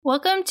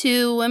Welcome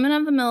to Women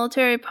of the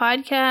Military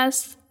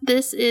podcast.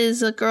 This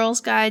is a Girl's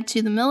Guide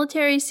to the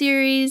Military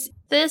series.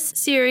 This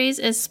series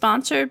is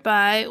sponsored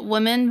by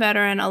Women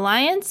Veteran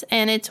Alliance,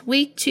 and it's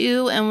week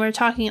 2, and we're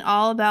talking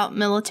all about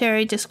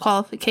military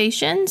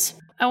disqualifications.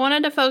 I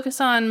wanted to focus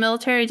on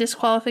military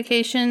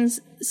disqualifications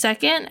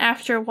second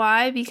after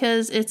why,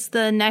 because it's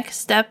the next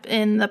step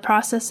in the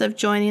process of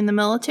joining the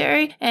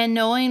military, and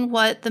knowing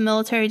what the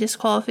military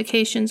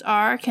disqualifications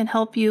are can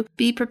help you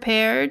be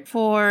prepared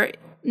for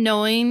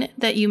knowing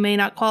that you may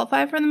not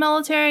qualify for the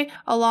military,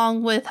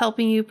 along with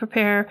helping you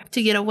prepare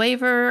to get a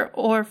waiver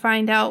or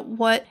find out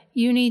what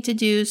you need to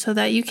do so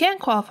that you can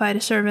qualify to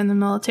serve in the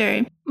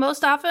military.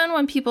 Most often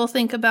when people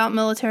think about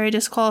military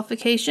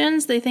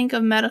disqualifications, they think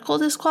of medical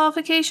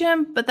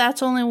disqualification, but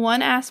that's only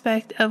one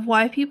aspect of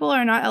why people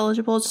are not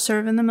eligible to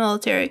serve in the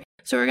military.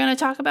 So we're going to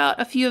talk about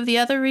a few of the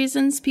other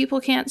reasons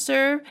people can't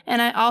serve,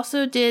 and I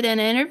also did an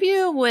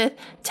interview with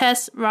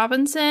Tess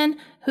Robinson,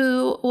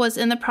 who was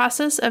in the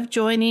process of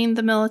joining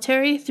the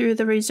military through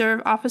the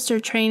Reserve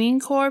Officer Training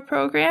Corps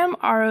program,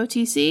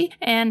 ROTC,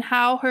 and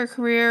how her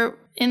career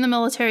in the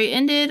military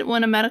ended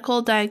when a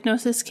medical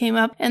diagnosis came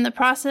up in the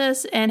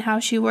process, and how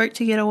she worked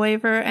to get a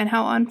waiver, and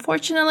how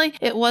unfortunately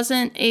it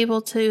wasn't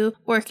able to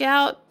work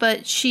out,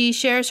 but she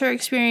shares her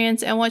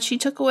experience and what she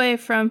took away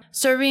from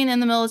serving in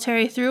the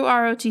military through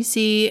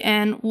ROTC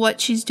and what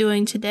she's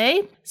doing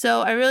today. So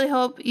I really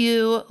hope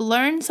you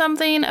learn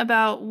something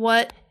about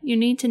what you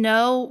need to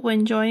know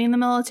when joining the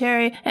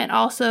military, and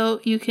also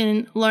you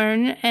can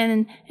learn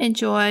and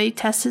enjoy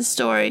Tess's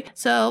story.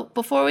 So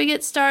before we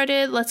get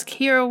started, let's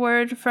hear a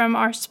word from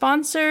our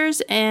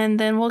sponsors, and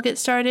then we'll get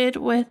started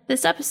with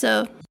this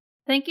episode.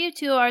 Thank you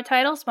to our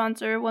title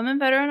sponsor, Women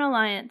Veteran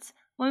Alliance.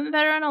 Women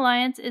Veteran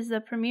Alliance is the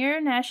premier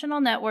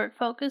national network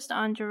focused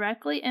on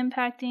directly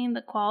impacting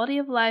the quality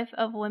of life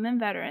of women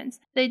veterans.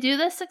 They do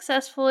this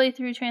successfully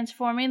through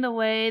transforming the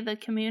way the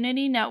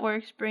community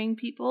networks bring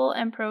people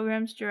and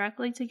programs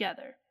directly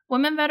together.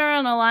 Women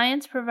Veteran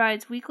Alliance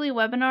provides weekly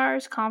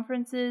webinars,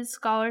 conferences,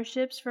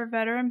 scholarships for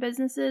veteran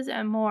businesses,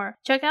 and more.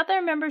 Check out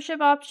their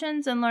membership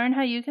options and learn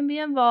how you can be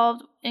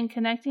involved in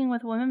connecting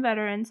with women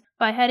veterans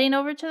by heading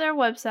over to their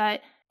website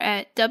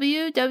at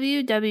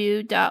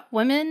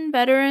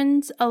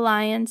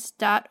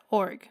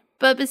www.womenveteransalliance.org.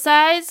 But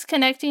besides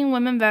connecting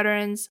women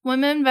veterans,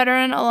 Women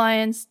Veteran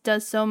Alliance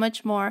does so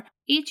much more.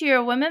 Each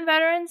year, Women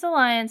Veterans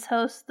Alliance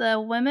hosts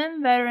the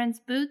Women Veterans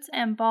Boots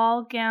and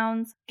Ball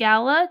Gowns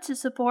Gala to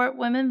support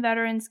women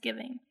veterans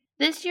giving.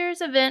 This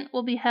year's event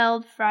will be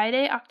held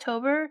Friday,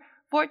 October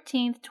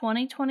 14th,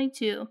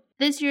 2022.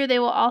 This year, they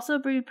will also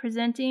be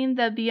presenting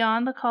the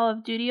Beyond the Call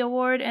of Duty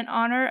Award in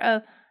honor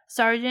of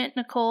Sergeant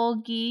Nicole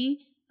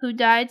Gee, who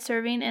died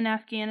serving in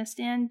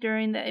Afghanistan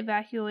during the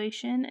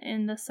evacuation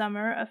in the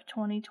summer of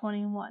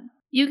 2021.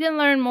 You can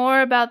learn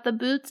more about the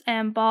Boots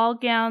and Ball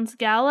Gowns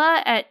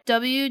Gala at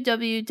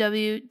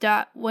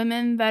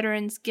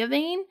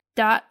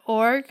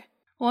www.womenveteransgiving.org.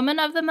 Women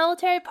of the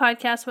Military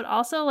podcast would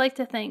also like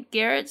to thank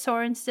Garrett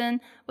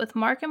Sorensen with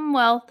Markham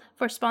Wealth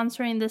for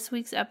sponsoring this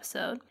week's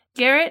episode.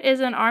 Garrett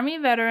is an Army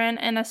veteran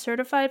and a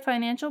certified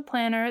financial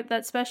planner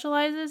that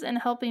specializes in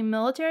helping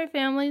military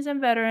families and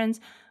veterans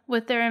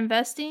with their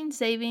investing,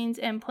 savings,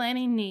 and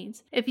planning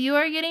needs. If you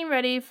are getting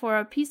ready for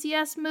a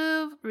PCS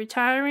move,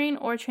 retiring,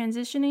 or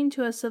transitioning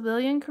to a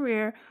civilian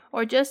career,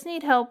 or just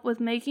need help with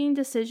making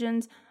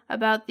decisions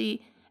about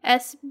the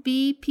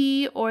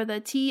SBP or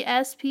the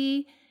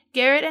TSP,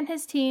 Garrett and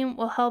his team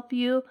will help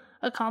you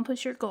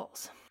accomplish your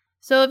goals.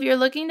 So if you're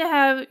looking to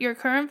have your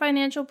current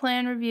financial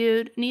plan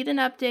reviewed, need an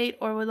update,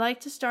 or would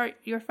like to start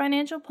your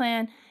financial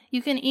plan,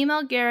 you can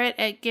email Garrett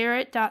at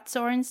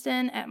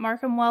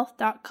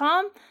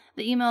garrett.sorensen@markhamwealth.com.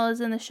 The email is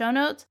in the show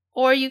notes,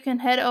 or you can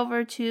head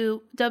over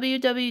to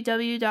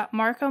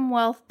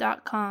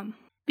www.markhamwealth.com.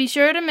 Be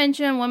sure to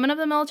mention Women of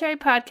the Military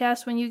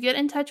podcast when you get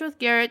in touch with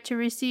Garrett to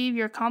receive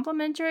your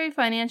complimentary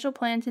financial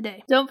plan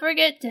today. Don't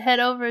forget to head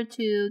over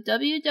to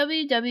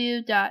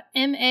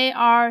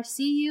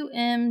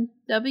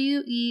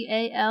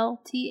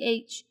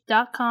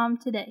www.marcumwealth.com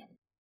today.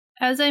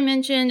 As I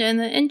mentioned in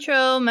the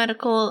intro,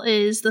 medical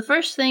is the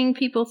first thing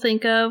people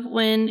think of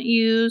when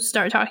you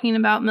start talking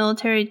about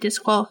military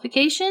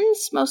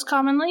disqualifications, most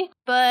commonly.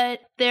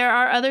 But there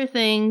are other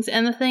things,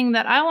 and the thing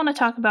that I want to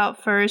talk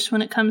about first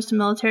when it comes to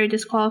military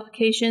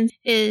disqualifications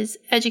is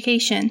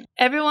education.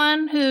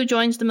 Everyone who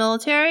joins the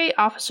military,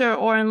 officer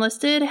or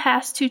enlisted,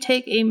 has to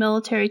take a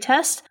military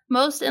test.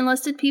 Most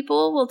enlisted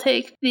people will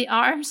take the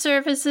Armed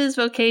Services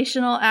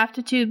Vocational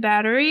Aptitude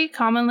Battery,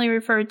 commonly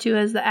referred to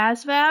as the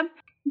ASVAB.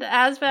 The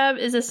ASVAB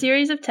is a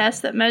series of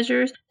tests that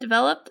measures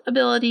developed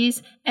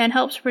abilities and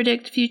helps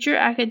predict future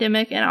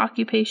academic and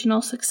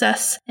occupational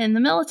success in the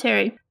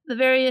military. The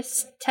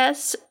various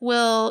tests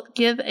will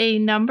give a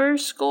number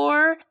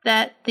score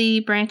that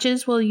the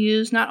branches will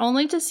use not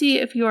only to see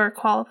if you are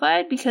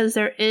qualified, because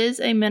there is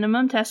a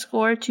minimum test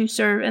score to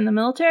serve in the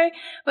military,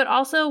 but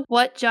also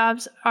what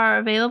jobs are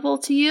available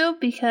to you,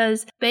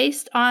 because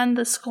based on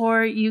the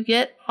score you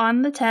get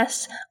on the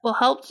test will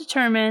help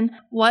determine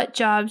what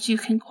jobs you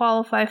can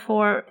qualify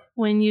for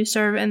when you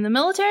serve in the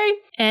military.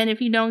 And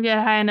if you don't get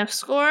a high enough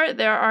score,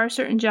 there are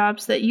certain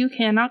jobs that you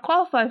cannot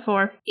qualify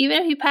for.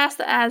 Even if you pass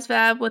the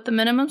ASVAB with the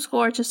minimum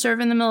score to serve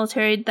in the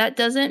military, that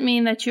doesn't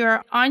mean that you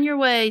are on your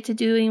way to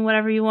doing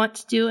whatever you want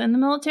to do in the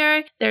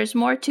military. There's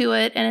more to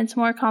it, and it's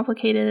more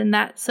complicated than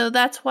that. So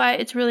that's why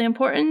it's really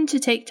important to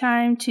take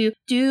time to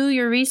do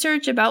your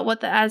research about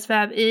what the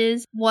ASVAB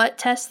is, what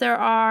tests there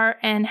are,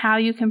 and how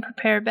you can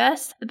prepare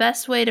best. The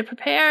best way to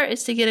prepare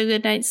is to get a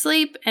good night's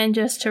sleep and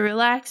just to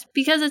relax.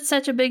 Because it's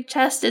such a big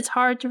test, it's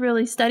hard to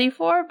really study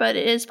for, but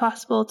it is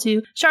possible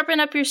to sharpen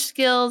up your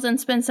skills and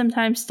spend some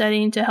time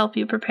studying to help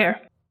you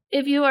prepare.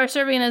 If you are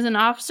serving as an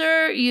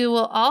officer, you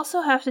will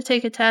also have to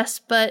take a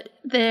test, but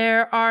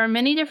there are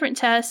many different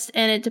tests,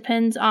 and it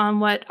depends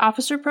on what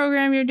officer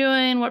program you're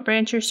doing, what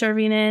branch you're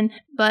serving in,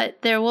 but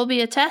there will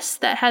be a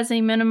test that has a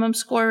minimum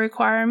score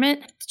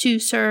requirement to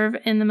serve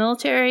in the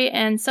military,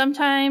 and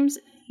sometimes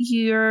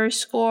your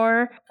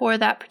score for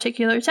that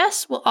particular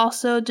test will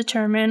also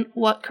determine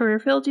what career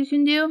field you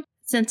can do.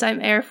 Since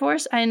I'm Air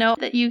Force, I know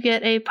that you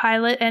get a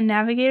pilot and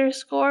navigator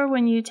score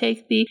when you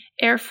take the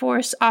Air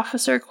Force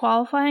officer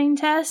qualifying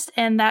test,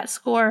 and that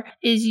score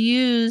is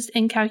used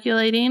in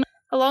calculating,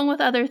 along with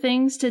other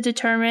things, to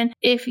determine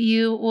if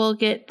you will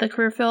get the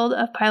career field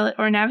of pilot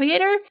or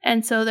navigator.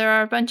 And so there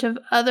are a bunch of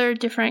other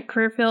different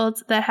career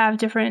fields that have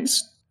different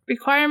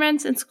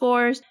requirements and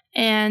scores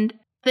and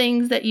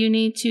things that you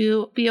need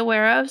to be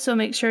aware of. So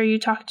make sure you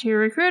talk to your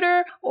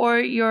recruiter or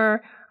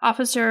your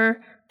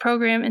officer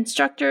program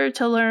instructor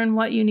to learn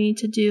what you need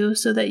to do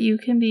so that you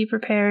can be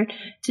prepared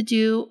to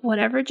do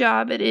whatever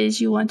job it is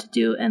you want to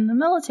do in the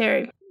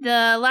military.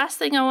 The last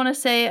thing I want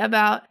to say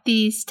about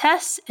these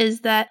tests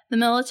is that the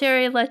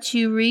military lets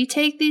you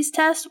retake these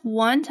tests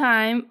one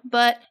time,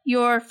 but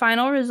your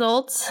final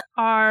results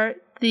are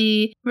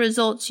the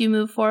results you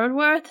move forward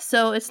with.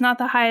 So it's not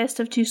the highest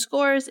of two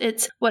scores,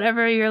 it's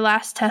whatever your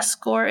last test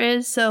score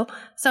is. So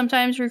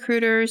sometimes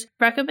recruiters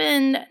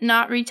recommend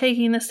not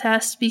retaking this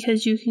test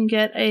because you can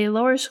get a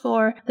lower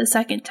score the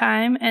second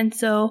time. And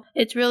so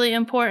it's really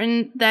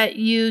important that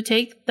you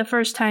take the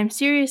first time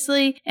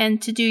seriously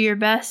and to do your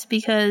best,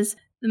 because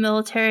the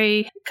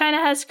military kind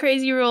of has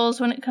crazy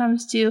rules when it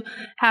comes to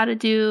how to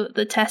do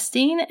the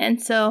testing.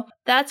 And so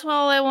that's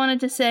all I wanted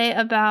to say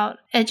about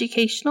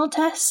educational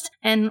tests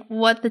and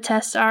what the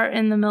tests are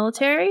in the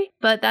military.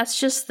 But that's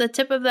just the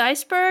tip of the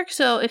iceberg.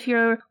 So if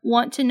you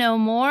want to know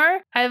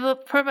more,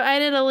 I've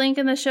provided a link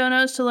in the show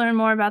notes to learn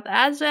more about the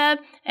ASVAB.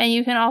 And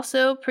you can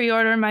also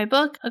pre-order my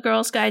book, A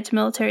Girl's Guide to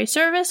Military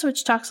Service,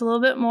 which talks a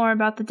little bit more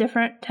about the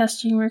different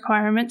testing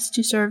requirements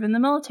to serve in the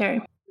military.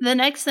 The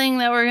next thing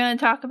that we're going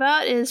to talk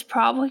about is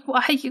probably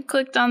why you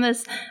clicked on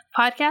this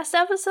podcast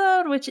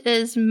episode, which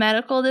is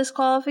medical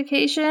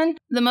disqualification.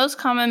 The most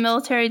common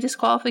military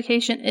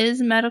disqualification is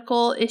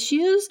medical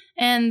issues,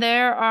 and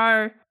there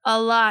are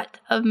a lot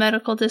of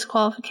medical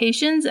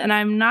disqualifications, and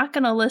I'm not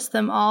going to list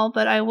them all,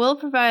 but I will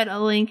provide a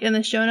link in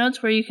the show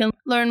notes where you can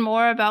learn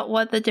more about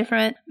what the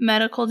different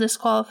medical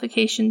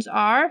disqualifications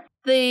are.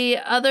 The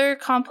other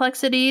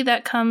complexity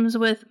that comes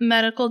with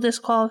medical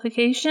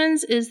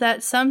disqualifications is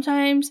that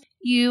sometimes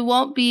you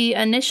won't be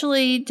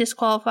initially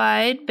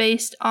disqualified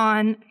based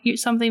on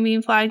something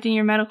being flagged in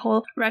your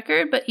medical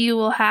record, but you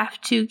will have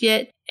to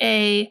get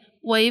a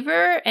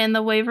waiver, and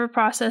the waiver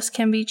process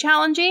can be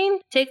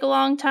challenging, take a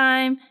long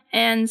time,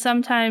 and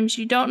sometimes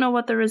you don't know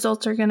what the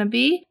results are going to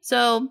be.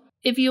 So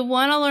if you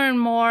want to learn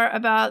more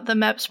about the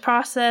MEPS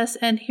process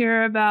and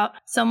hear about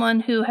someone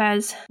who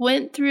has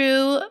went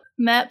through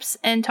MEPS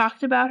and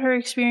talked about her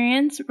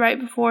experience right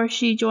before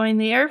she joined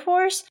the Air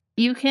Force,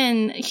 you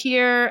can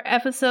hear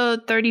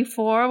episode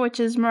 34, which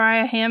is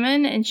Mariah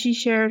Hammond, and she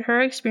shared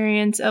her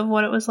experience of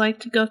what it was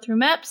like to go through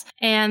MEPS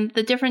and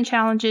the different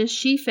challenges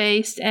she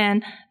faced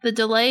and the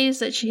delays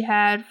that she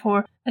had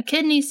for a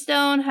kidney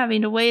stone,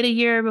 having to wait a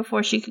year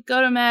before she could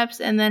go to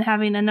MEPS, and then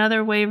having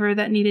another waiver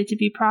that needed to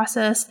be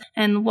processed,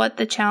 and what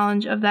the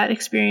challenge of that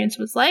experience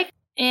was like.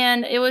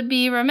 And it would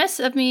be remiss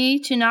of me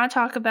to not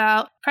talk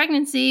about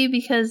pregnancy,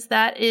 because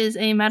that is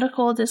a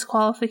medical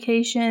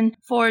disqualification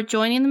for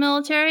joining the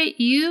military.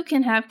 You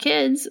can have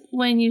kids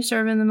when you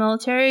serve in the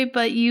military,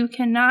 but you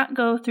cannot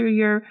go through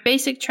your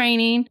basic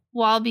training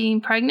while being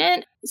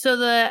pregnant.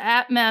 So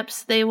at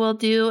MEPS, they will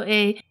do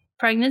a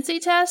pregnancy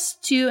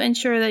test to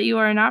ensure that you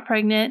are not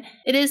pregnant.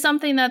 It is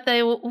something that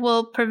they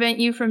will prevent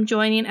you from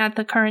joining at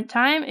the current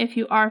time if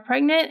you are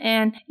pregnant,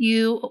 and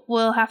you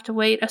will have to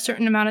wait a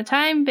certain amount of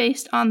time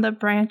based on the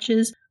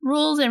branch's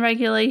rules and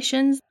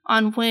regulations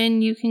on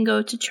when you can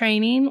go to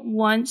training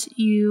once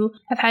you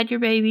have had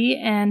your baby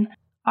and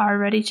are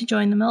ready to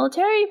join the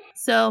military.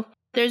 So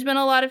there's been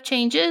a lot of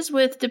changes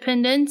with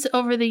dependents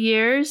over the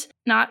years,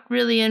 not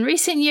really in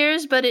recent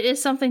years, but it is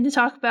something to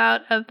talk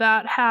about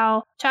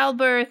how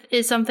childbirth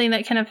is something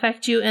that can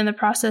affect you in the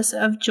process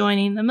of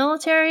joining the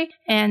military,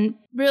 and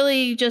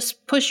really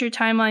just push your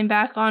timeline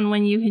back on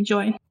when you can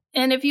join.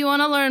 And if you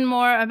want to learn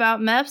more about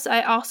MEPS,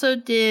 I also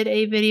did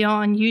a video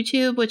on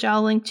YouTube, which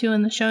I'll link to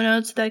in the show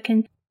notes, that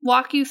can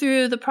walk you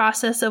through the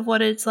process of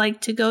what it's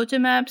like to go to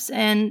MEPS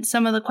and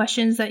some of the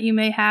questions that you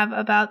may have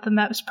about the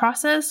MEPS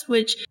process,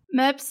 which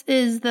MEPS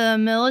is the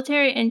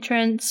Military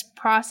Entrance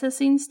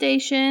Processing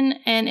Station,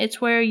 and it's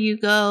where you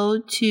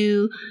go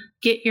to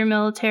get your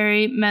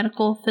military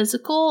medical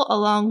physical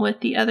along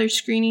with the other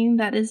screening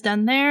that is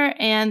done there.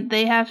 And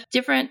they have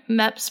different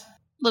MEPS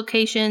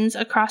locations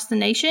across the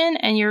nation,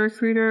 and your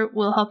recruiter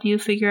will help you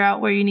figure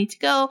out where you need to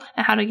go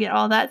and how to get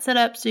all that set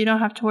up, so you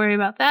don't have to worry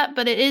about that.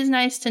 But it is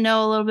nice to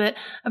know a little bit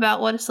about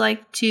what it's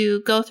like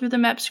to go through the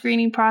MEP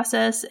screening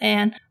process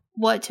and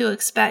what to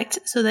expect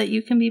so that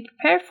you can be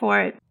prepared for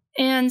it.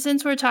 And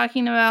since we're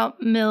talking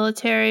about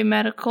military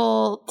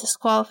medical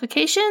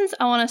disqualifications,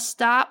 I want to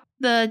stop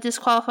the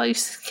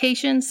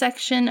disqualification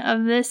section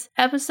of this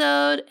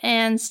episode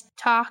and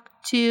talk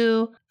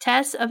to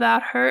Tess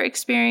about her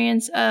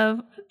experience of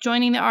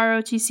joining the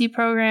ROTC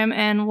program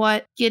and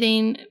what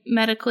getting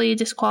medically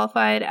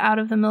disqualified out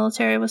of the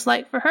military was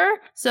like for her.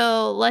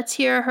 So let's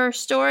hear her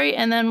story,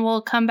 and then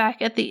we'll come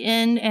back at the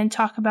end and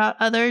talk about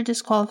other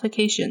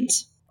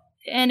disqualifications.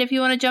 And if you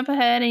want to jump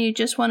ahead and you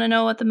just want to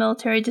know what the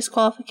military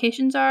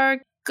disqualifications are,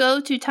 go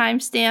to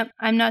timestamp.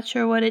 I'm not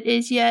sure what it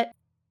is yet,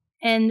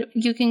 and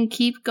you can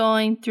keep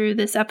going through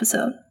this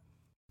episode.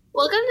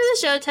 Welcome to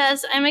the show,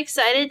 Tess. I'm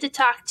excited to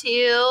talk to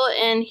you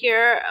and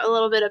hear a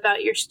little bit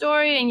about your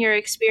story and your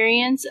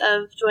experience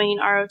of joining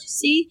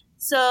ROTC.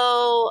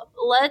 So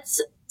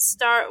let's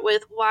start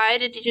with, why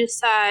did you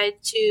decide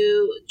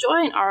to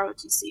join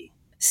ROTC?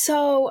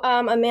 So,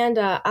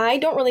 Amanda, I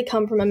don't really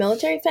come from a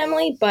military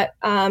family, but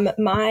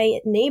my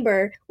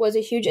neighbor was a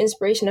huge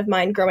inspiration of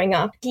mine growing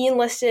up. He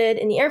enlisted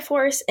in the Air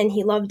Force and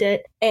he loved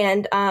it.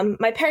 And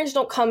my parents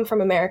don't come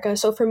from America.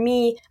 So for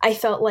me, I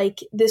felt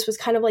like this was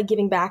kind of like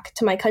giving back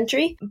to my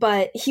country.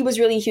 But he was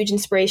really a huge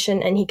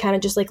inspiration, and he kind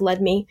of just like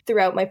led me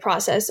throughout my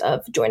process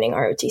of joining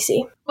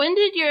ROTC. When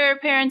did your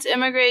parents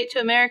immigrate to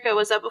America?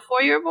 Was that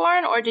before you were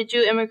born, or did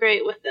you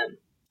immigrate with them?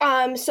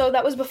 So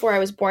that was before I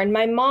was born.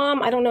 My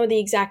mom, I don't know the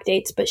exact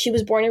dates, but she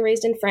was born and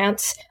raised in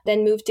France,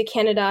 then moved to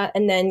Canada,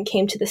 and then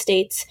came to the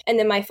States. And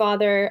then my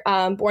father,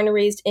 born and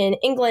raised in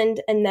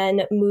England, and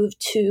then moved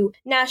to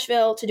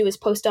Nashville to do his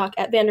postdoc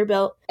at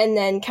Vanderbilt, and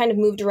then kind of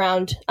moved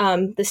around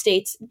the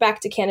States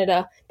back to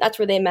Canada. That's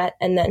where they met,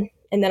 and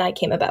then I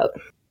came about.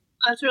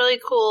 That's really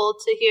cool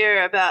to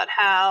hear about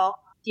how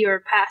your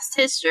past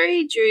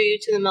history drew you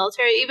to the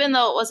military. Even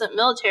though it wasn't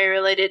military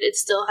related, it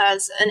still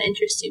has an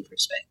interesting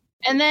perspective.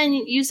 And then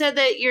you said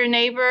that your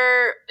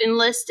neighbor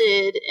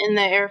enlisted in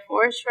the Air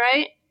Force,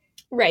 right?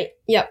 Right,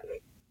 yep.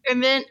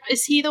 And then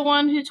is he the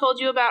one who told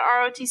you about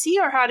ROTC,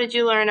 or how did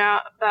you learn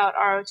out about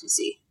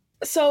ROTC?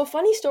 So,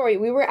 funny story,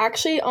 we were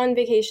actually on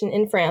vacation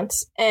in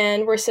France,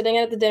 and we're sitting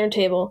at the dinner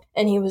table,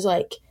 and he was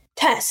like,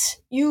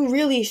 Tess, you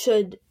really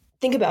should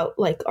think about,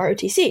 like,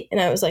 ROTC.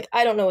 And I was like,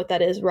 I don't know what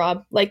that is,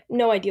 Rob. Like,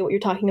 no idea what you're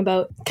talking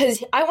about.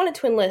 Because I wanted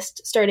to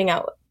enlist starting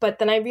out. But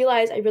then I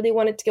realized I really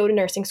wanted to go to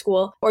nursing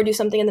school or do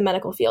something in the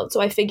medical field. So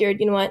I figured,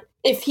 you know what,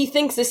 if he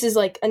thinks this is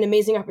like an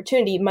amazing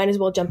opportunity, might as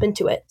well jump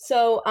into it.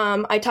 So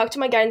I talked to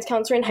my guidance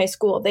counselor in high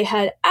school. They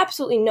had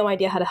absolutely no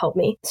idea how to help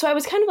me. So I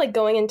was kind of like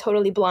going in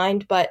totally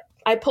blind, but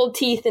I pulled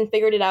teeth and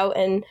figured it out.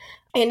 And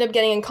I ended up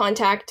getting in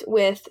contact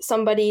with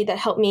somebody that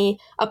helped me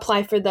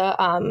apply for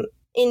the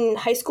in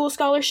high school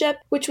scholarship,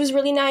 which was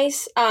really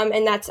nice.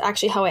 And that's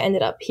actually how I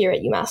ended up here at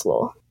UMass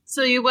Lowell.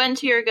 So you went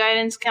to your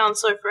guidance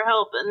counselor for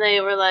help, and they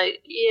were like,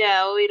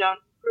 yeah, we don't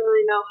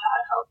really know how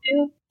to help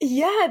you?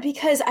 Yeah,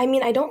 because, I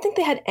mean, I don't think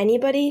they had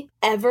anybody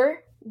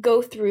ever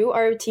go through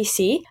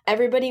ROTC.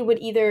 Everybody would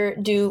either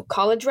do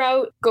college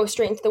route, go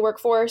straight into the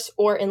workforce,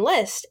 or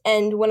enlist.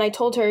 And when I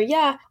told her,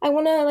 yeah, I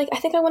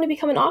think I want to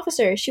become an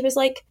officer, she was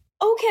like,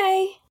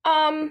 okay,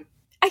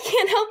 I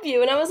can't help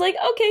you. And I was like,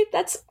 okay,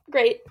 that's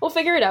great. We'll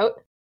figure it out.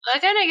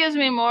 That kind of gives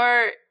me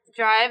more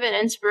drive and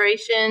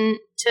inspiration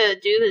to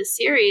do this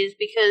series,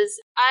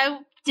 because I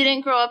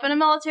didn't grow up in a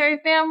military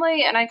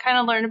family, and I kind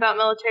of learned about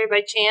military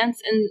by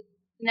chance, and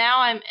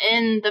now I'm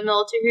in the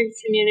military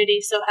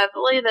community so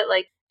heavily that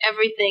like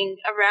everything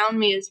around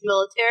me is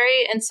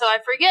military, and so I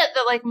forget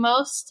that like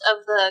most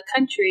of the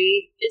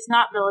country is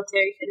not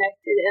military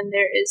connected, and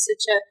there is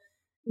such a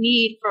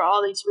need for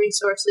all these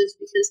resources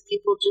because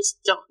people just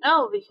don't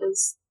know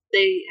because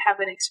they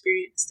haven't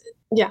experienced it.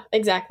 Yeah,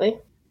 exactly.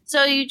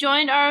 So you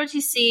joined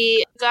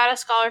ROTC, got a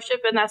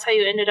scholarship, and that's how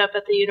you ended up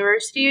at the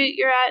university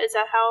you're at? Is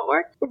that how it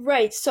worked?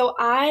 Right. So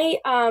I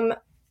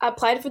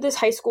applied for this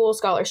high school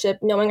scholarship,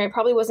 knowing I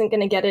probably wasn't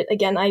going to get it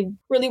again. I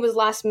really was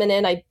last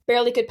minute. I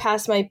barely could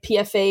pass my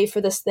PFA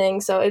for this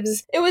thing. So it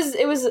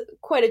was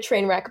quite a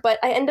train wreck. But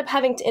I ended up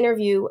having to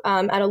interview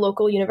at a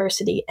local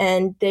university,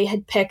 and they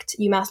had picked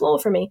UMass Lowell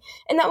for me.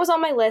 And that was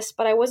on my list,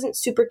 but I wasn't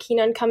super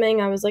keen on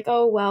coming. I was like,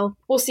 oh, well,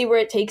 we'll see where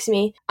it takes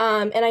me.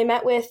 And I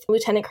met with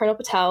Lieutenant Colonel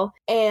Patel,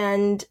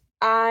 and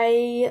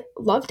I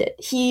loved it.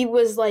 He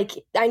was like,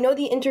 I know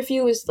the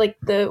interview was like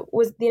the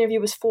interview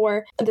was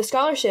for the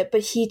scholarship,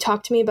 but he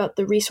talked to me about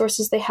the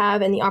resources they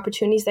have and the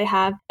opportunities they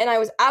have, and I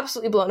was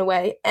absolutely blown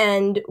away.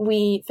 And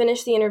we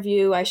finished the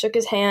interview. I shook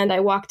his hand. I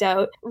walked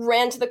out,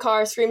 ran to the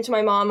car, screamed to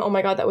my mom, "Oh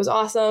my God, that was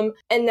awesome!"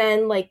 And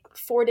then like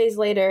 4 days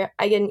later,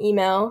 I get an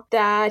email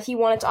that he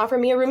wanted to offer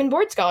me a room and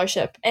board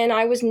scholarship, and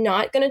I was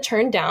not going to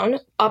turn down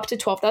up to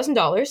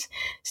 $12,000.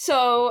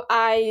 So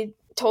I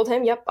told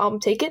him, yep, I'll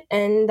take it.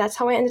 And that's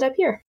how I ended up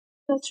here.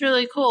 That's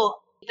really cool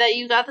that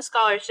you got the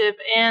scholarship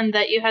and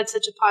that you had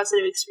such a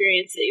positive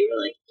experience that you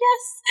were like,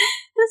 yes,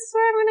 this is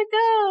where I'm going to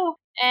go.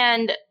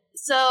 And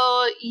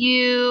so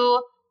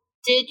you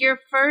did your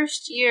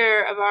first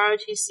year of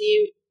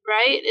ROTC,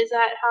 right? Is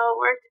that how it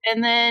worked?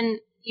 And then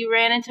you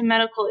ran into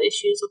medical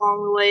issues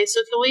along the way. So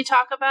can we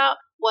talk about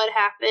what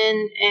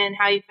happened and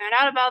how you found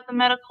out about the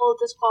medical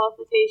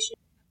disqualification?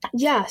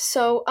 Yeah,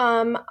 so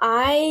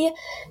I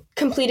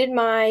completed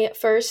my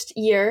first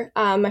year,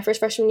 my first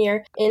freshman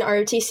year in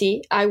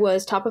ROTC. I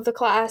was top of the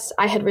class.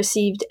 I had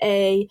received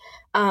a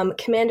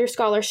commander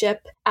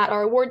scholarship at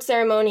our award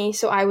ceremony,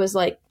 so I was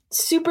like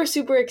super,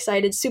 super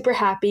excited, super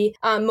happy,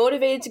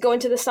 motivated to go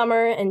into the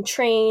summer and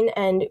train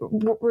and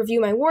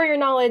review my warrior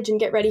knowledge and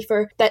get ready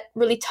for that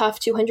really tough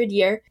 200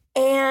 year.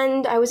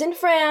 And I was in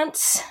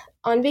France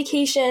on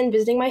vacation,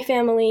 visiting my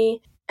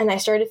family, and I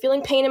started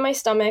feeling pain in my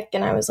stomach,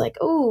 and I was like,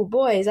 oh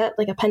boy, is that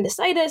like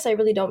appendicitis? I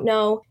really don't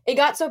know. It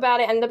got so bad,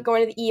 I ended up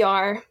going to the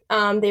ER.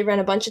 They ran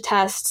a bunch of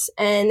tests,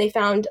 and they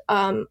found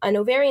an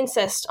ovarian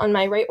cyst on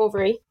my right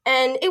ovary.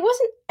 And it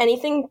wasn't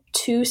anything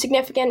too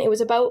significant. It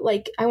was about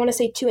like, I want to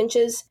say 2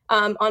 inches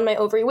on my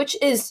ovary,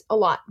 which is a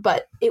lot,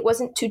 but it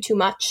wasn't too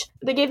much.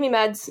 They gave me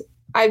meds.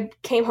 I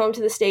came home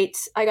to the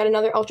States. I got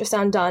another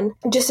ultrasound done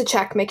just to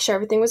check, make sure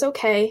everything was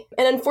okay.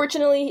 And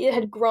unfortunately, it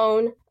had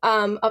grown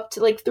up to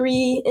like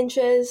 3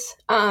 inches.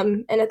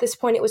 And at this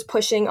point, it was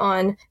pushing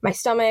on my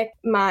stomach,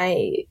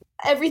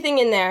 everything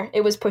in there,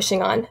 it was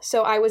pushing on.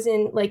 So I was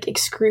in like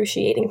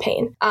excruciating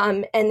pain.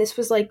 And this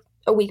was like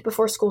a week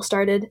before school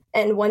started.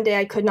 And one day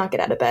I could not get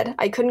out of bed.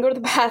 I couldn't go to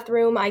the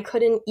bathroom. I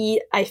couldn't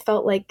eat. I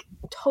felt like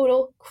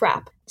total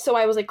crap. So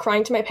I was like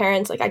crying to my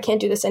parents, like, I can't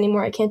do this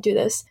anymore. I can't do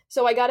this.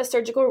 So I got a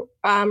surgical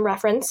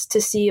reference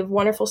to see a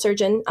wonderful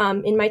surgeon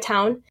in my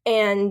town.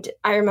 And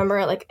I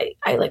remember like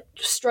I like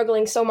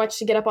struggling so much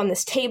to get up on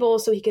this table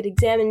so he could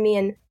examine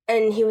me.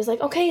 And he was like,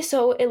 okay,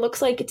 so it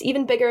looks like it's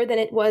even bigger than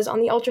it was on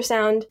the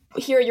ultrasound.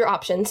 Here are your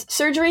options: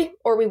 surgery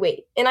or we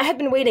wait. And I had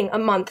been waiting a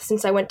month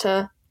since I went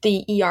to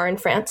the ER in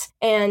France.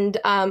 And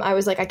I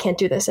was like, I can't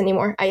do this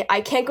anymore. I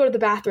can't go to the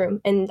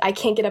bathroom and I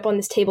can't get up on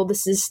this table.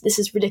 This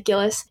is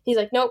ridiculous. He's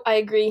like, nope, I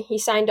agree. He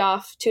signed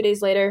off. 2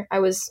 days later, I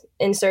was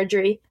in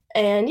surgery.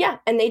 And yeah,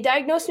 and they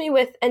diagnosed me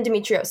with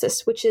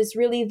endometriosis, which is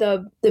really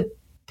the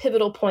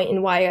pivotal point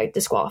in why I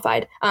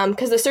disqualified.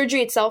 Because the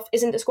surgery itself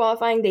isn't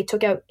disqualifying. They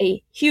took out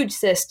a huge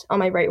cyst on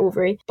my right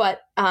ovary,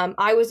 but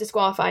I was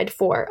disqualified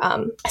for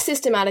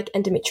systematic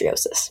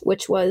endometriosis,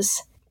 which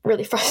was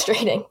really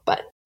frustrating.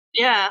 But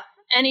yeah.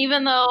 And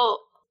even though,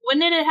 when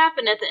did it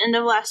happen? At the end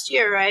of last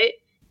year, right?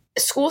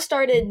 School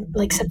started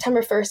like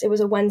September 1st. It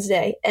was a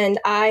Wednesday, and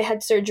I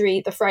had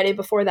surgery the Friday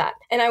before that.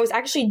 And I was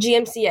actually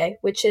GMCA,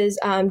 which is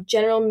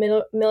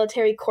General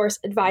Military Course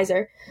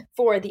Advisor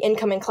for the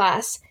incoming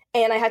class.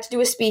 And I had to do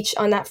a speech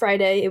on that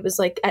Friday. It was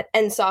like at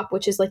NSOP,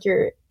 which is like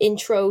your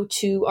intro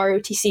to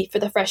ROTC for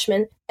the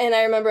freshmen. And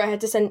I remember I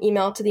had to send an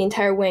email to the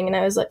entire wing, and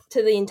I was like,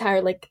 to the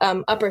entire like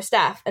upper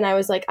staff. And I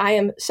was like, I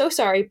am so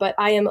sorry, but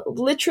I am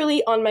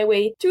literally on my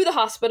way to the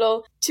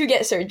hospital to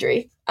get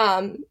surgery.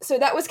 So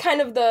that was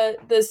kind of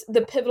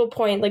the pivotal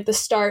point, like the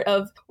start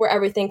of where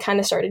everything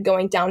kind of started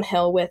going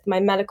downhill with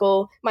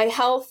my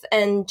health,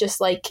 and just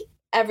like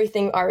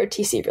everything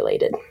ROTC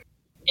related.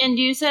 And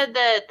you said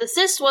that the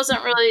cyst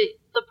wasn't really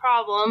the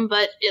problem,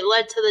 but it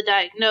led to the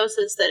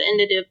diagnosis that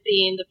ended up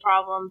being the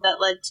problem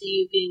that led to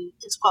you being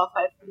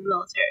disqualified from the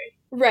military.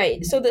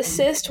 Right. So the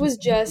cyst was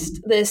just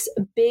this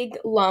big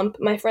lump.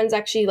 My friends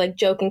actually like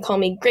joke and call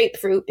me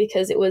grapefruit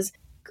because it was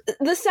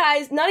the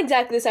size, not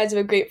exactly the size of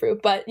a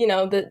grapefruit, but you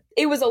know,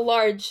 it was a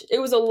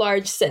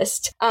large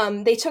cyst.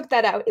 They took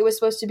that out. It was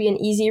supposed to be an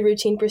easy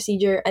routine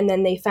procedure, and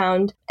then they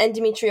found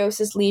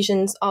endometriosis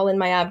lesions all in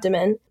my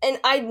abdomen. And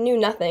I knew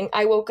nothing.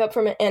 I woke up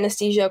from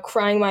anesthesia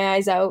crying my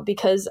eyes out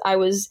because I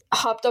was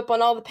hopped up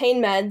on all the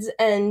pain meds,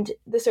 and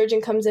the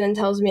surgeon comes in and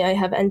tells me I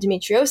have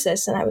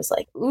endometriosis, and I was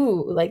like,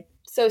 ooh, like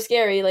so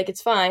scary, like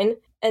it's fine.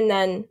 And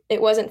then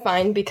it wasn't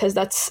fine because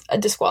that's a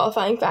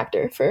disqualifying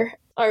factor for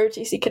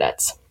ROTC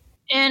cadets.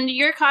 And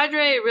your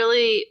cadre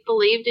really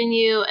believed in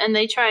you, and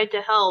they tried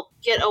to help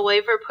get a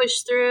waiver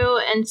pushed through.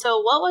 And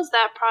so what was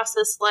that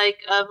process like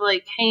of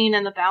like hanging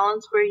in the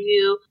balance where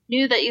you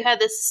knew that you had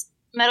this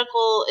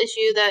medical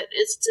issue that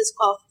is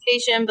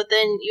disqualification, but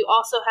then you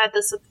also had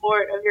the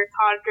support of your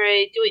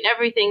cadre doing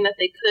everything that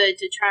they could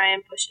to try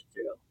and push it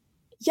through?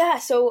 Yeah,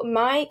 so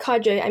my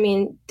cadre, I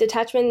mean,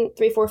 Detachment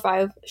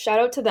 345, shout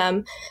out to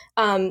them.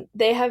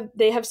 They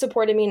have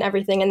supported me in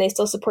everything, and they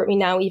still support me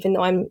now, even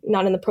though I'm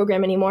not in the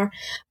program anymore.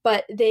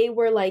 But they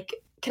were like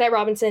Cadet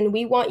Robinson,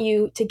 we want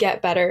you to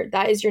get better.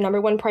 That is your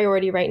number one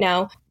priority right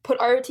now. Put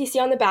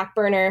ROTC on the back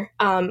burner.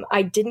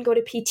 I didn't go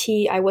to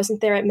PT. I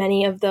wasn't there at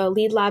many of the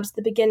lead labs at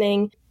the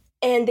beginning.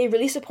 And they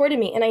really supported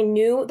me. And I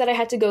knew that I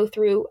had to go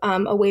through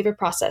a waiver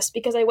process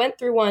because I went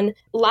through one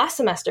last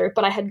semester,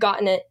 but I had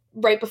gotten it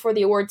right before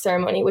the award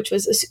ceremony, which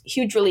was a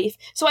huge relief.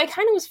 So I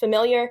kind of was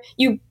familiar.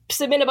 You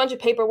submit a bunch of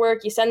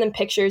paperwork, you send them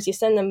pictures, you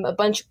send them a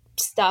bunch of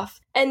stuff,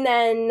 and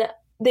then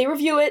they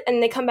review it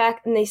and they come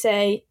back and they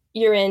say,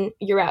 you're in,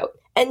 you're out.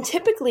 And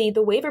typically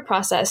the waiver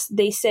process,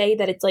 they say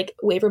that it's like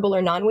waiverable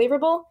or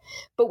non-waiverable.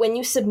 But when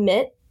you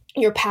submit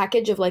your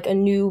package of like a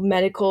new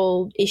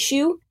medical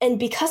issue, and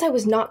because I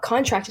was not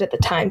contracted at the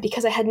time,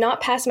 because I had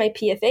not passed my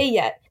PFA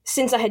yet,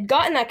 since I had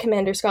gotten that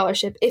commander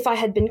scholarship, if I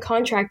had been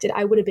contracted,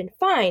 I would have been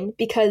fine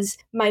because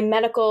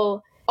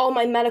all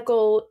my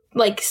medical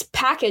like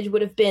package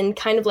would have been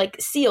kind of like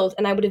sealed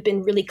and I would have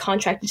been really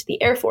contracted to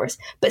the Air Force.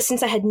 But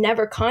since I had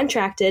never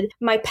contracted,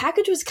 my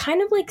package was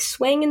kind of like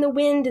swaying in the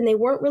wind and they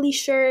weren't really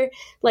sure.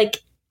 Like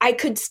I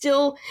could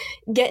still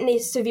get in a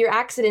severe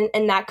accident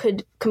and that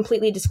could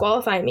completely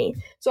disqualify me.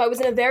 So I was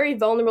in a very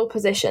vulnerable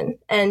position,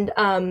 and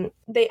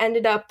they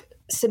ended up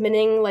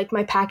submitting like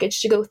my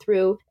package to go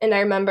through. And I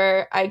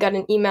remember I got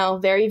an email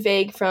very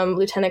vague from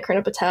Lieutenant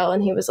Colonel Patel,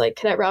 and he was like,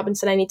 Cadet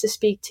Robinson, I need to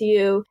speak to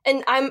you.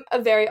 And I'm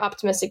a very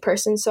optimistic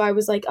person. So I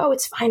was like, oh,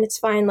 it's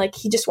fine. Like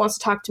he just wants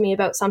to talk to me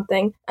about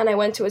something. And I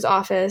went to his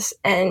office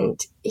and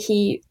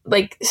he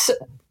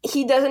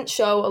doesn't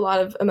show a lot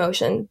of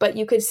emotion, but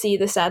you could see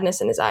the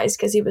sadness in his eyes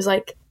because he was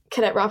like,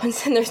 Cadet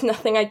Robinson, there's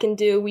nothing I can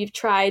do. We've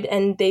tried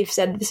and they've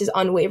said this is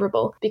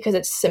unwaiverable because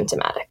it's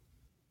symptomatic.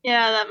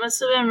 Yeah, that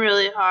must have been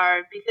really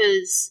hard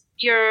because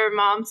your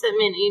mom sent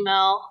me an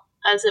email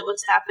as it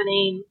was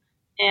happening,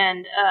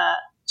 and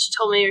she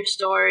told me your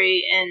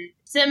story and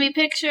sent me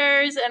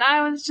pictures, and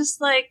I was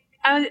just like,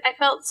 I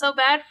felt so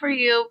bad for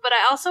you, but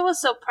I also was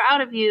so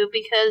proud of you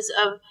because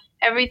of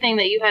everything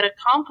that you had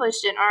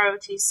accomplished in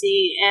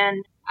ROTC.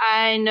 And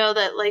I know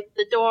that like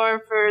the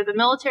door for the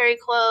military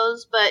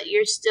closed, but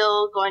you're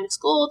still going to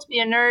school to be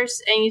a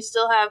nurse, and you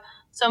still have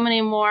so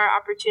many more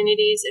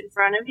opportunities in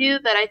front of you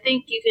that I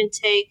think you can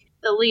take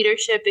the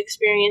leadership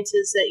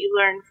experiences that you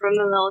learned from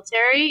the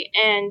military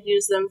and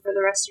use them for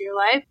the rest of your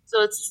life.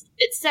 So it's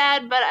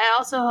sad, but I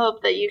also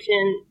hope that you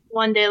can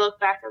one day look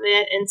back at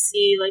it and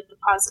see like the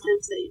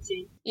positives that you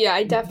gained. Yeah,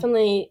 I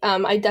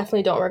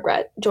definitely don't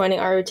regret joining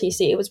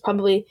ROTC. It was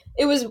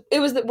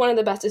one of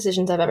the best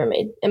decisions I've ever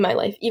made in my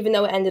life, even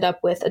though it ended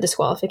up with a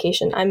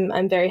disqualification.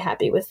 I'm very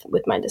happy with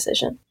my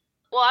decision.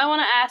 Well, I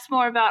want to ask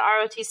more about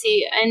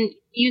ROTC, and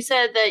you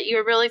said that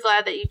you're really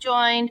glad that you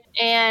joined.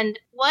 And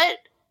what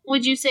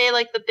would you say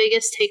like the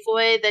biggest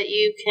takeaway that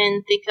you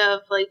can think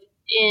of like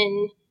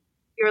in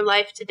your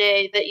life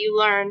today that you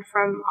learned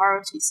from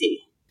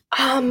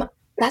ROTC?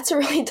 That's a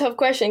really tough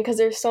question because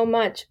there's so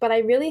much, but I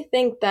really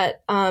think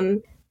that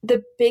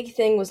the big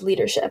thing was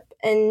leadership,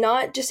 and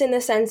not just in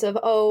the sense of,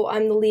 oh,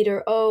 I'm the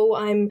leader, oh,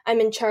 I'm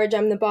in charge,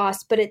 I'm the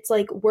boss, but it's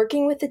like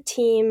working with a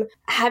team,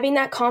 having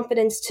that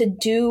confidence to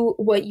do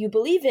what you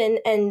believe in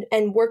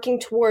and working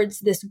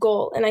towards this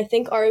goal. And I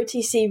think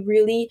ROTC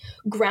really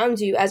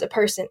grounds you as a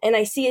person. And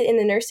I see it in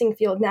the nursing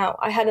field now.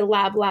 I had a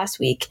lab last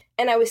week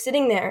and I was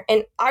sitting there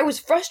and I was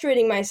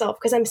frustrating myself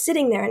because I'm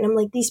sitting there and I'm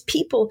like, these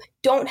people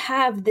don't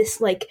have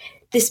this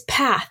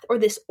path or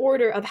this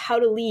order of how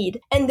to lead.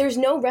 And there's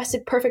no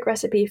perfect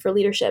recipe for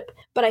leadership.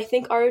 But I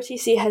think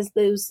ROTC has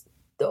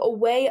a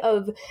way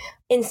of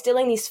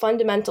instilling these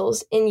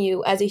fundamentals in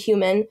you as a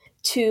human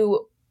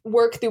to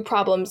work through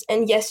problems.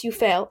 And yes, you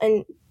fail.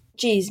 And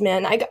geez,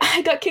 man, I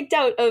got kicked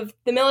out of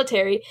the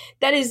military.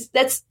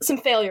 That's some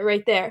failure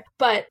right there.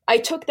 But I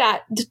took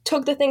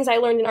the things I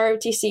learned in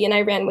ROTC and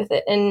I ran with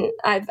it. And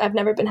I've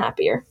never been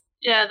happier.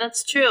 Yeah,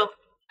 that's true.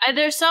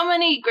 There's so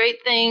many great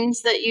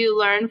things that you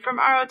learn from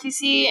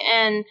ROTC,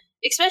 and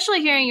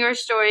especially hearing your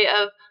story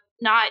of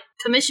not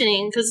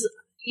commissioning, because,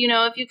 you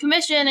know, if you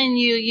commission and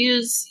you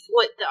use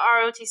what the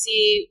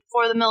ROTC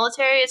for the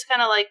military, it's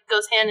kind of like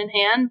goes hand in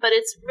hand, but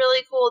it's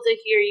really cool to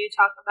hear you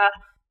talk about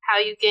how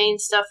you gain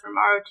stuff from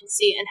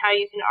ROTC and how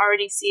you can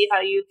already see how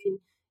you can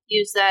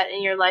use that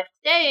in your life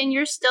today, and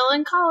you're still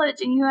in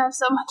college and you have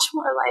so much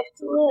more life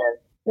to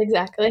live.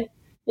 Exactly.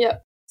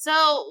 Yep.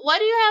 So what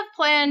do you have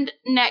planned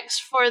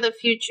next for the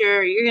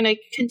future? You're going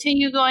to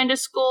continue going to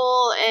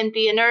school and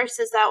be a nurse?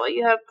 Is that what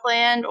you have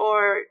planned,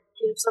 or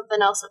do you have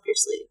something else up your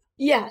sleeve?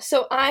 Yeah,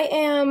 so I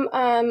am,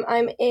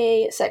 I'm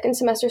a second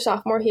semester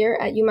sophomore here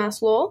at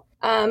UMass Lowell.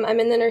 I'm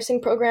in the nursing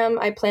program.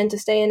 I plan to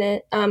stay in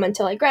it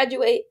until I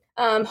graduate,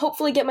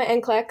 hopefully get my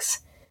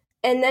NCLEX.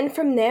 And then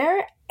from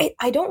there,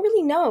 I don't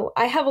really know.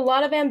 I have a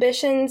lot of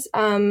ambitions.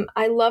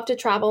 I love to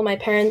travel. My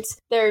parents,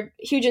 they're a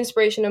huge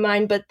inspiration of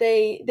mine, but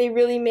they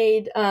really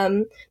made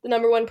the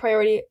number one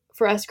priority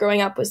for us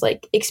growing up was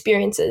like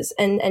experiences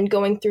and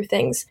going through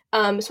things.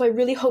 So I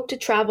really hope to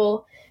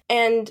travel.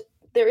 And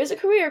there is a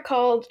career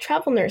called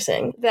travel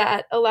nursing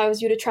that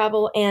allows you to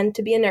travel and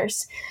to be a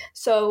nurse.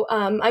 So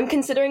I'm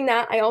considering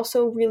that. I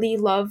also really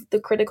love the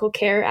critical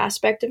care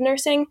aspect of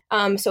nursing.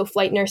 So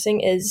flight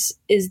nursing is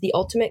the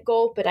ultimate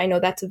goal, but I know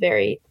that's a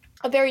very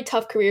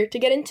tough career to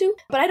get into.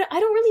 But I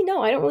don't really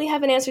know. I don't really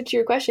have an answer to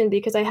your question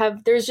because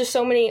there's just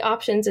so many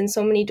options and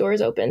so many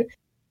doors open.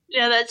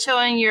 Yeah, that's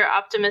showing your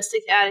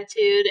optimistic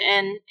attitude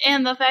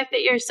and the fact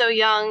that you're so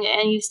young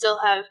and you still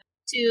have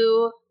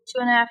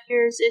 2.5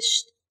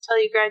 years-ish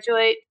till you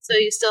graduate. So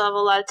you still have a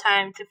lot of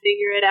time to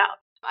figure it out.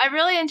 I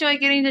really enjoy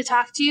getting to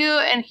talk to you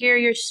and hear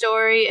your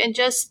story, and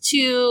just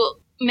to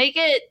make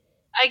it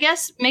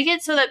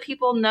so that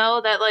people know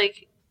that,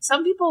 like,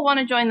 some people want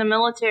to join the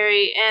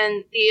military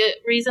and the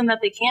reason that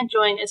they can't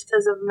join is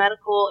because of a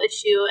medical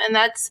issue. And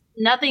that's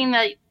nothing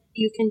that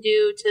you can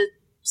do to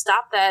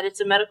stop that.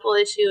 It's a medical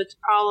issue, it's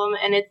a problem,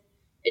 and it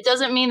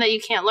doesn't mean that you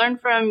can't learn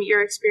from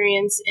your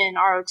experience in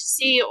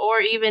ROTC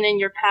or even in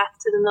your path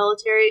to the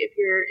military if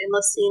you're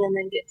enlisting and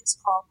then get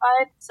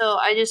disqualified. So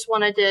I just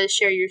wanted to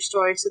share your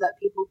story so that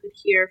people could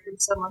hear from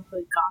someone who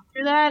had gone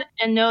through that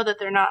and know that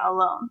they're not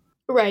alone.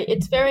 Right.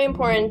 It's very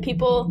important.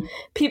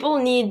 People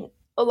need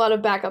a lot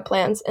of backup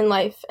plans in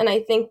life. And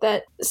I think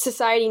that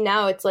society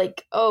now, it's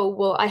like, oh,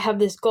 well, I have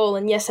this goal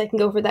and yes, I can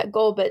go for that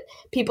goal, but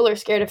people are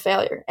scared of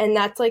failure. And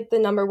that's like the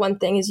number one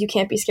thing is you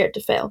can't be scared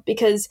to fail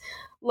because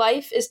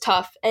life is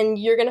tough and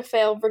you're going to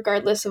fail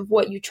regardless of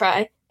what you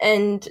try.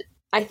 And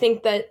I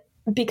think that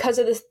because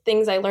of the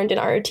things I learned in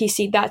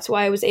ROTC, that's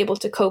why I was able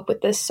to cope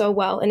with this so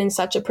well and in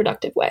such a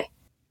productive way.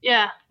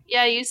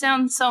 Yeah, you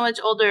sound so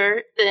much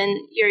older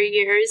than your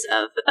years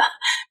of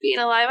being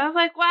alive. I'm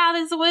like, wow,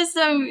 this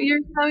wisdom. You're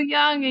so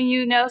young and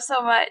you know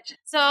so much.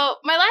 So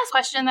my last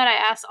question that I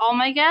ask all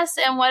my guests,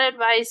 and what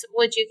advice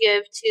would you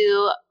give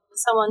to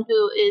someone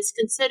who is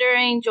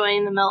considering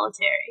joining the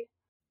military?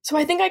 So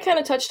I think I kind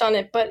of touched on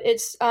it, but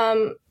it's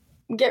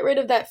get rid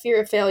of that fear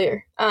of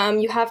failure.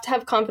 You have to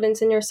have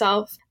confidence in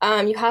yourself.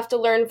 You have to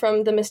learn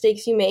from the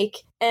mistakes you make.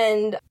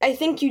 And I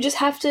think you just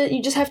have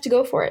to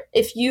go for it.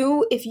 If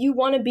you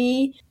want to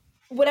be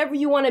whatever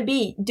you want to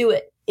be, do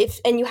it.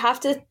 You have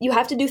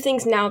to do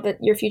things now that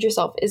your future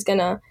self is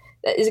gonna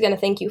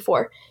thank you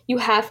for. You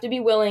have to be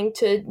willing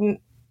to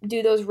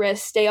do those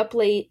risks, stay up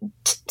late,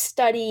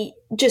 study,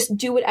 just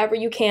do whatever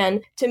you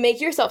can to make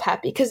yourself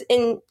happy. Because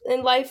in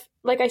life,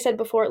 like I said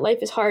before, life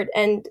is hard,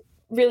 and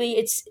really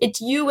it's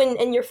you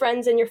and your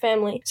friends and your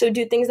family. So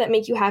do things that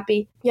make you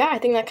happy. Yeah, I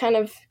think that kind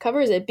of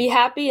covers it. Be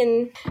happy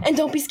and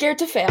don't be scared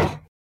to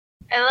fail.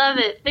 I love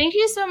it. Thank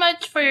you so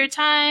much for your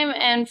time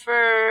and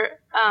for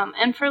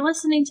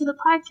listening to the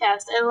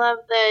podcast. I love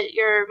that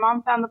your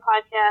mom found the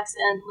podcast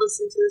and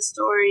listened to the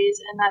stories,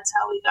 and that's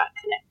how we got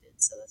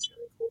connected. So that's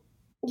really cool.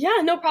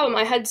 Yeah, no problem.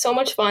 I had so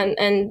much fun,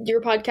 and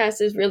your podcast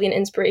is really an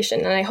inspiration,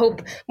 and I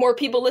hope more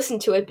people listen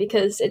to it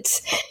because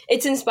it's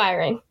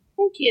inspiring.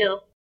 Thank you.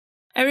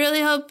 I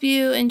really hope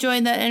you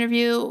enjoyed that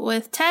interview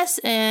with Tess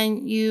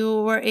and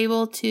you were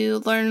able to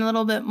learn a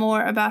little bit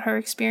more about her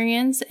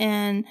experience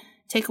and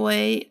take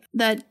away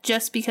that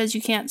just because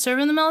you can't serve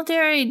in the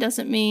military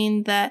doesn't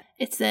mean that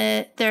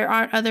there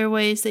aren't other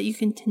ways that you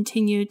can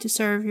continue to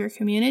serve your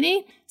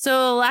community.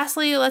 So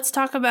lastly, let's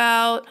talk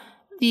about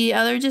the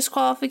other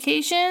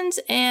disqualifications,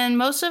 and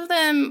most of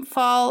them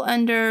fall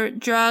under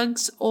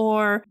drugs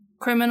or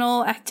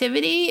criminal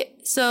activity.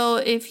 So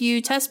if you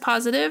test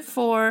positive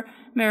for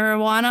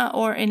marijuana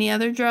or any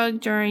other drug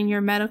during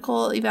your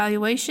medical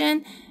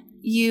evaluation,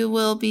 you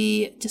will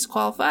be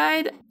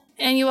disqualified.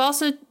 And you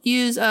also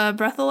use a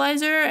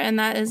breathalyzer, and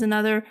that is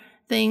another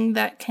thing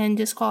that can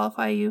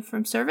disqualify you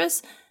from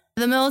service.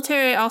 The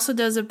military also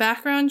does a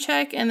background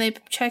check, and they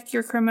check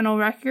your criminal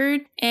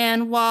record.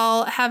 And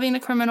while having a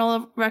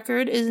criminal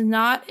record is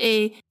not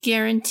a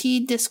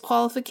guaranteed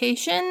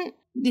disqualification,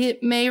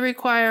 it may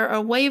require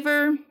a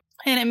waiver,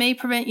 and it may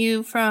prevent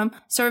you from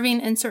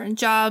serving in certain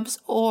jobs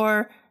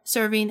or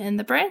serving in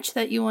the branch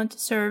that you want to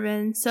serve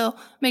in. So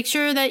make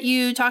sure that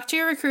you talk to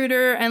your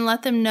recruiter and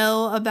let them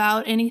know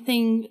about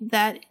anything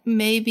that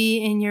may be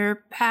in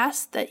your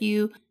past that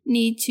you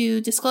need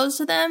to disclose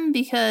to them,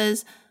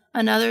 because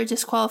another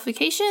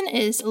disqualification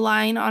is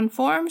lying on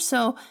forms.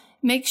 So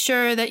make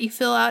sure that you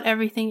fill out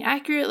everything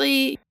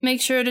accurately.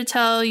 Make sure to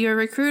tell your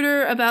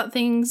recruiter about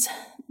things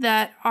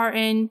that are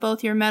in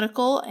both your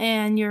medical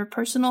and your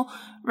personal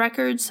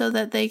records so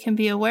that they can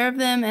be aware of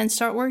them and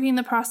start working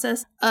the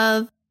process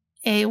of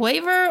a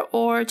waiver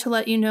or to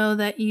let you know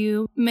that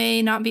you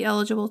may not be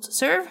eligible to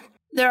serve.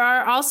 There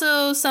are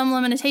also some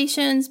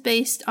limitations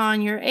based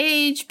on your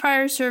age,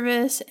 prior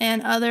service,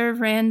 and other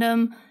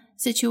random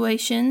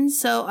situations.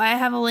 So I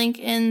have a link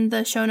in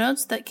the show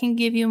notes that can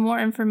give you more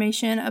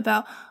information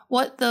about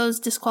what those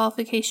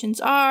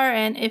disqualifications are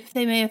and if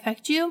they may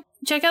affect you.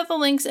 Check out the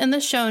links in the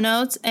show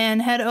notes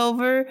and head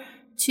over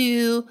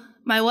to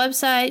my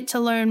website to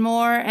learn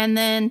more. And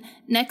then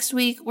next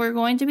week, we're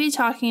going to be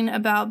talking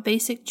about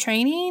basic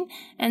training.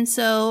 And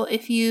so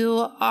if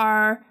you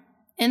are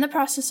in the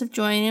process of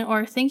joining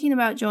or thinking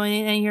about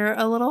joining and you're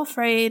a little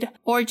afraid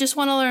or just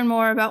want to learn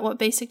more about what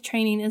basic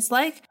training is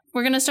like,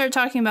 We're going to start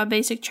talking about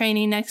basic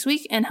training next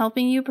week and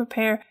helping you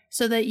prepare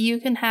so that you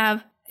can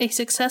have a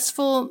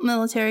successful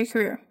military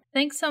career.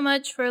 Thanks so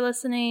much for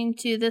listening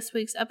to this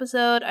week's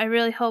episode. I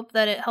really hope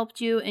that it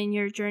helped you in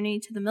your journey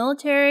to the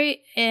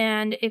military.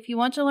 And if you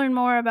want to learn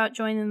more about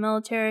joining the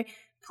military,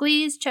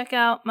 please check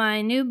out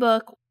my new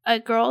book, A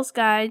Girl's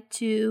Guide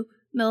to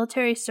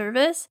Military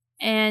Service.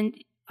 And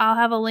I'll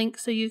have a link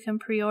so you can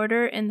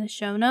pre-order in the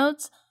show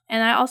notes.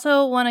 And I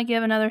also want to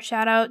give another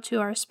shout out to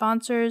our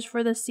sponsors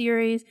for the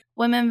series,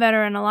 Women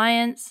Veteran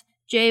Alliance,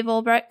 Jay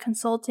Volbrecht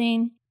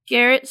Consulting,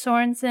 Garrett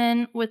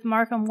Sorensen with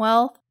Markham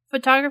Wealth,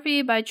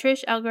 photography by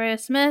Trish Algrea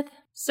Smith,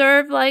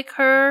 Serve Like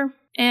Her,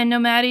 and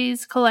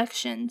Nomades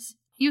Collections.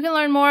 You can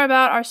learn more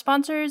about our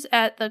sponsors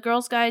at the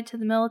Girls Guide to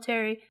the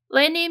Military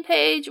landing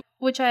page,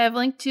 which I have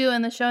linked to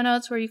in the show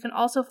notes, where you can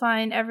also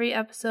find every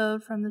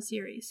episode from the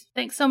series.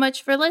 Thanks so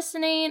much for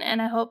listening, and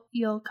I hope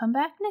you'll come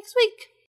back next week.